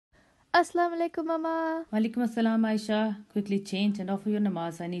Assalamu alaikum, Mama. Walaikum assalam, Aisha. Quickly change and offer your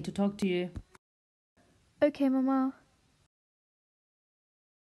namaz. I need to talk to you. Okay, Mama.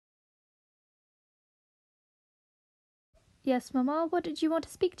 Yes, Mama, what did you want to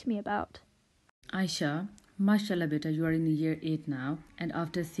speak to me about? Aisha, mashallah beta, you are in year 8 now, and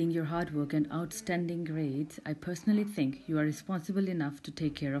after seeing your hard work and outstanding grades, I personally think you are responsible enough to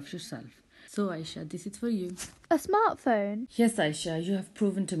take care of yourself. So, Aisha, this is for you. A smartphone? Yes, Aisha, you have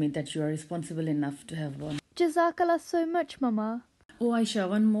proven to me that you are responsible enough to have one. Jazakallah so much, Mama. Oh, Aisha,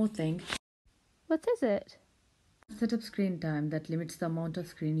 one more thing. What is it? Set up screen time that limits the amount of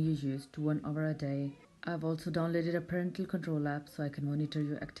screen you use to 1 hour a day. I've also downloaded a parental control app so I can monitor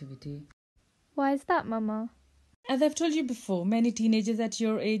your activity. Why is that, Mama? As I've told you before, many teenagers at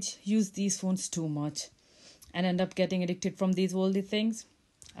your age use these phones too much and end up getting addicted from these worldly things.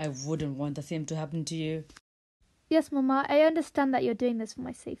 I wouldn't want the same to happen to you. Yes, Mama, I understand that you're doing this for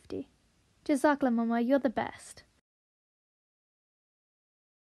my safety. Jazakallah, Mama, you're the best.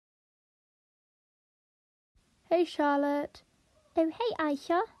 Hey, Charlotte. Oh, hey,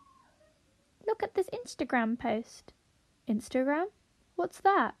 Aisha. Look at this Instagram post. Instagram? What's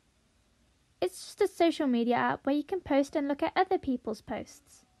that? It's just a social media app where you can post and look at other people's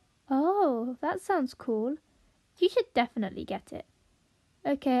posts. Oh, that sounds cool. You should definitely get it.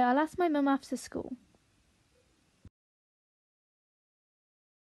 Okay, I'll ask my mum after school.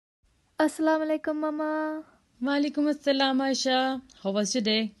 Assalamu alaikum, Mama. Walaikum assalam, Aisha. How was your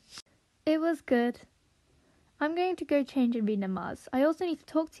day? It was good. I'm going to go change and read namaz. I also need to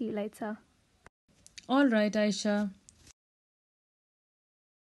talk to you later. All right, Aisha.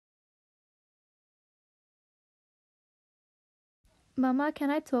 Mama,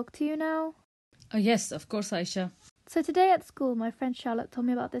 can I talk to you now? Oh, yes, of course, Aisha. So today at school, my friend Charlotte told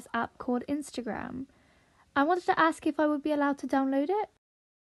me about this app called Instagram. I wanted to ask if I would be allowed to download it.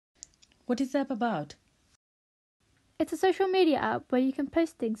 What is the app about? It's a social media app where you can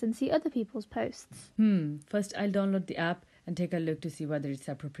post things and see other people's posts. First I'll download the app and take a look to see whether it's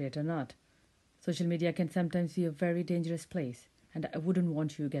appropriate or not. Social media can sometimes be a very dangerous place, and I wouldn't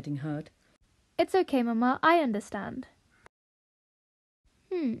want you getting hurt. It's okay, Mama, I understand.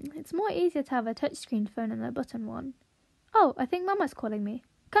 It's more easier to have a touchscreen phone than a button one. Oh, I think Mama's calling me.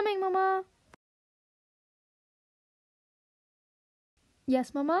 Coming, Mama!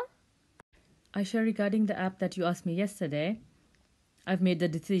 Yes, Mama? Aisha, regarding the app that you asked me yesterday, I've made the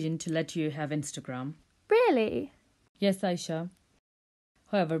decision to let you have Instagram. Really? Yes, Aisha.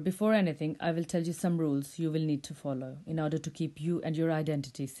 However, before anything, I will tell you some rules you will need to follow in order to keep you and your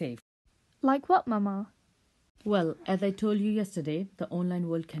identity safe. Like what, Mama? Well, as I told you yesterday, the online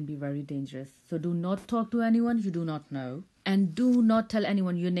world can be very dangerous. So do not talk to anyone you do not know. And do not tell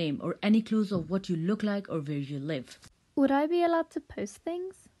anyone your name or any clues of what you look like or where you live. Would I be allowed to post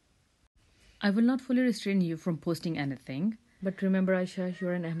things? I will not fully restrain you from posting anything. But remember, Aisha,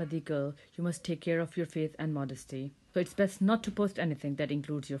 you're an Ahmadiyya girl. You must take care of your faith and modesty. So it's best not to post anything that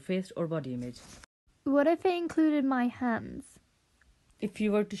includes your face or body image. What if it included my hands? If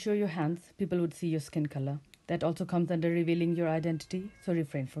you were to show your hands, people would see your skin color. That also comes under revealing your identity, so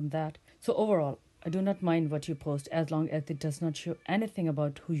refrain from that. So overall, I do not mind what you post as long as it does not show anything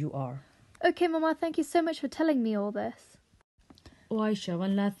about who you are. Okay, Mama, thank you so much for telling me all this. Oh, Aisha,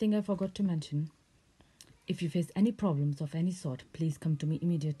 one last thing I forgot to mention. If you face any problems of any sort, please come to me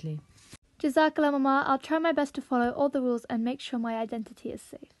immediately. Jazakallah, Mama, I'll try my best to follow all the rules and make sure my identity is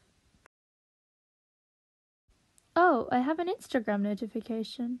safe. Oh, I have an Instagram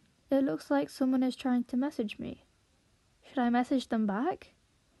notification. It looks like someone is trying to message me. Should I message them back?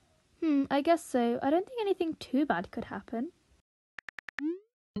 I guess so. I don't think anything too bad could happen.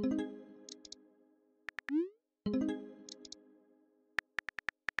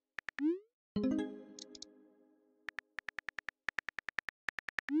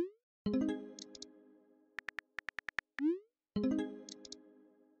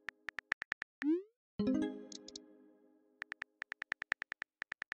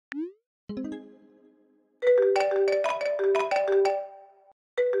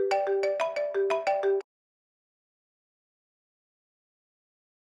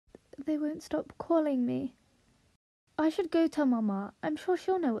 They won't stop calling me. I should go tell Mama. I'm sure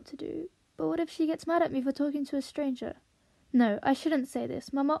she'll know what to do. But what if she gets mad at me for talking to a stranger? No, I shouldn't say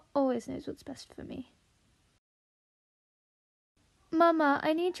this. Mama always knows what's best for me. Mama,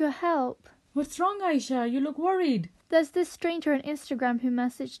 I need your help. What's wrong, Aisha? You look worried. There's this stranger on Instagram who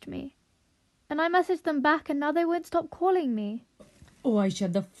messaged me. And I messaged them back and now they won't stop calling me. Oh,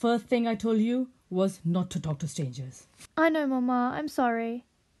 Aisha, the first thing I told you was not to talk to strangers. I know, Mama. I'm sorry.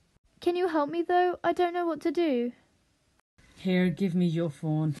 Can you help me, though? I don't know what to do. Here, give me your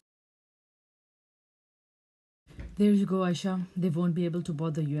phone. There you go, Aisha. They won't be able to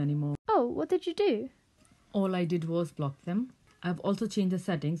bother you anymore. Oh, what did you do? All I did was block them. I've also changed the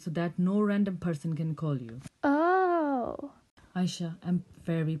settings so that no random person can call you. Oh. Aisha, I'm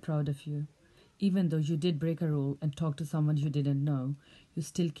very proud of you. Even though you did break a rule and talk to someone you didn't know, you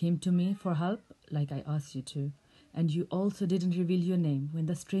still came to me for help like I asked you to. And you also didn't reveal your name when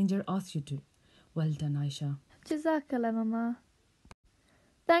the stranger asked you to. Well done, Aisha. Jazakallah, Mama.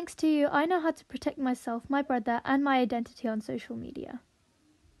 Thanks to you, I know how to protect myself, my brother, and my identity on social media.